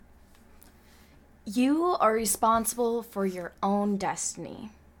You are responsible for your own destiny.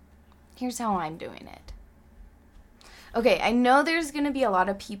 Here's how I'm doing it. Okay, I know there's going to be a lot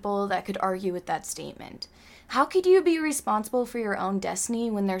of people that could argue with that statement. How could you be responsible for your own destiny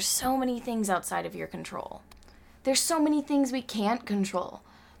when there's so many things outside of your control? There's so many things we can't control,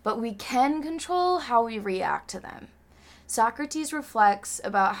 but we can control how we react to them. Socrates reflects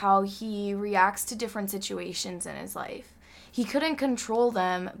about how he reacts to different situations in his life. He couldn't control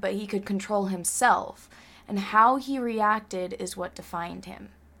them, but he could control himself, and how he reacted is what defined him.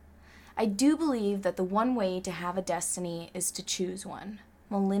 I do believe that the one way to have a destiny is to choose one.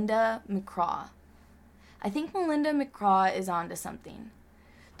 Melinda McCraw. I think Melinda McCraw is onto something.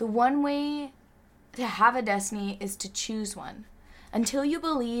 The one way to have a destiny is to choose one. Until you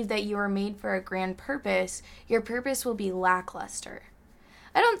believe that you are made for a grand purpose, your purpose will be lackluster.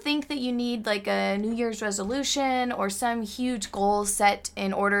 I don't think that you need like a New Year's resolution or some huge goal set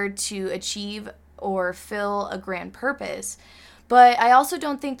in order to achieve or fill a grand purpose. But I also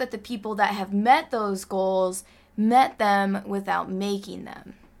don't think that the people that have met those goals met them without making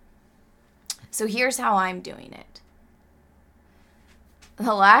them. So here's how I'm doing it.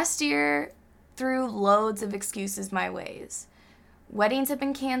 The last year threw loads of excuses my ways. Weddings have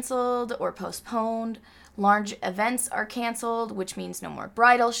been canceled or postponed. Large events are canceled, which means no more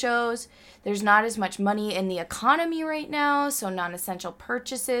bridal shows. There's not as much money in the economy right now, so non-essential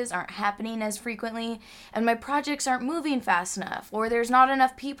purchases aren't happening as frequently, and my projects aren't moving fast enough, or there's not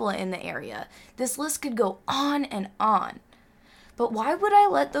enough people in the area. This list could go on and on. But why would I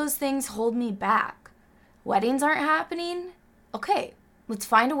let those things hold me back? Weddings aren't happening? Okay, let's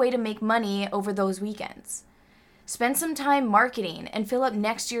find a way to make money over those weekends. Spend some time marketing and fill up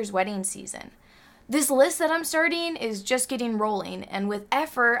next year's wedding season. This list that I'm starting is just getting rolling, and with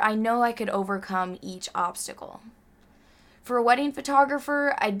effort, I know I could overcome each obstacle. For a wedding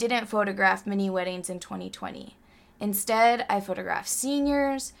photographer, I didn't photograph many weddings in 2020. Instead, I photographed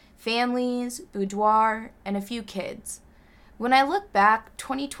seniors, families, boudoir, and a few kids. When I look back,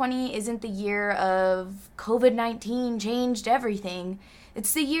 2020 isn't the year of COVID-19 changed everything.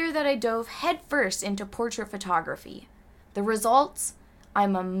 It's the year that I dove headfirst into portrait photography. The results?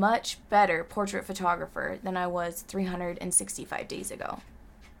 I'm a much better portrait photographer than I was 365 days ago.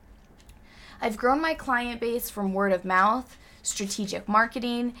 I've grown my client base from word of mouth, strategic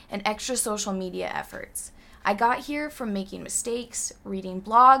marketing, and extra social media efforts. I got here from making mistakes, reading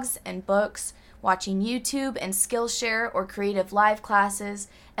blogs and books, watching YouTube and Skillshare or creative live classes,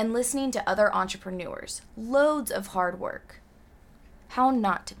 and listening to other entrepreneurs. Loads of hard work. How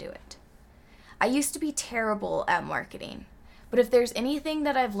not to do it. I used to be terrible at marketing. But if there's anything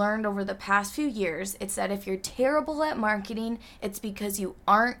that I've learned over the past few years, it's that if you're terrible at marketing, it's because you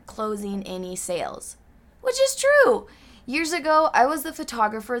aren't closing any sales. Which is true! Years ago, I was the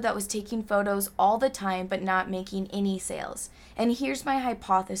photographer that was taking photos all the time but not making any sales. And here's my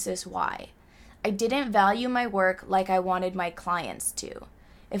hypothesis why. I didn't value my work like I wanted my clients to.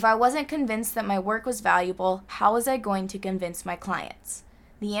 If I wasn't convinced that my work was valuable, how was I going to convince my clients?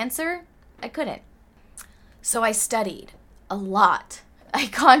 The answer? I couldn't. So I studied. A lot. I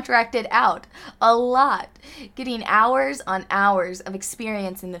contracted out a lot, getting hours on hours of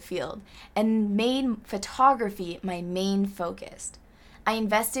experience in the field, and made photography my main focus. I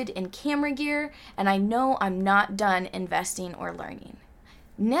invested in camera gear, and I know I'm not done investing or learning.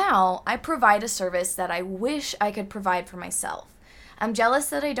 Now, I provide a service that I wish I could provide for myself. I'm jealous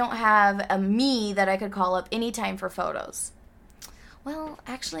that I don't have a me that I could call up anytime for photos. Well,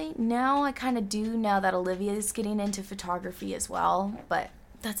 actually, now I kind of do now that Olivia is getting into photography as well, but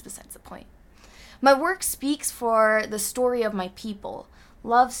that's besides the point. My work speaks for the story of my people,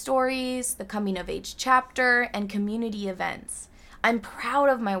 love stories, the coming of age chapter, and community events. I'm proud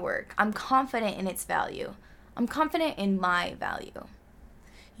of my work. I'm confident in its value. I'm confident in my value.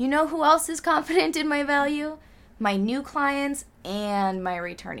 You know who else is confident in my value? My new clients and my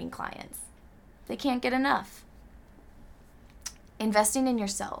returning clients. They can't get enough. Investing in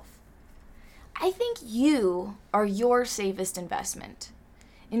yourself. I think you are your safest investment.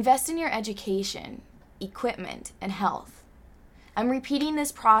 Invest in your education, equipment, and health. I'm repeating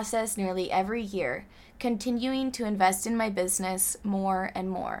this process nearly every year, continuing to invest in my business more and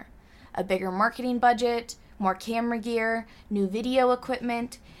more. A bigger marketing budget, more camera gear, new video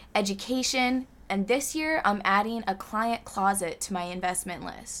equipment, education, and this year I'm adding a client closet to my investment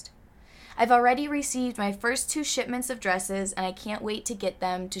list. I've already received my first 2 shipments of dresses, and I can't wait to get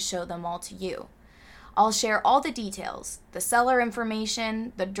them to show them all to you. I'll share all the details, the seller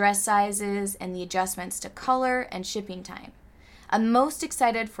information, the dress sizes, and the adjustments to color and shipping time. I'm most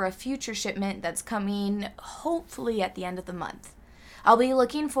excited for a future shipment that's coming hopefully at the end of the month. I'll be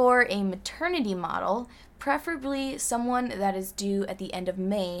looking for a maternity model, preferably someone that is due at the end of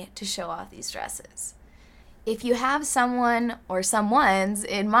May to show off these dresses. If you have someone or someones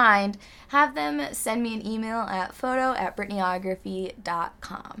in mind, have them send me an email at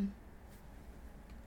photo@britneyography.com.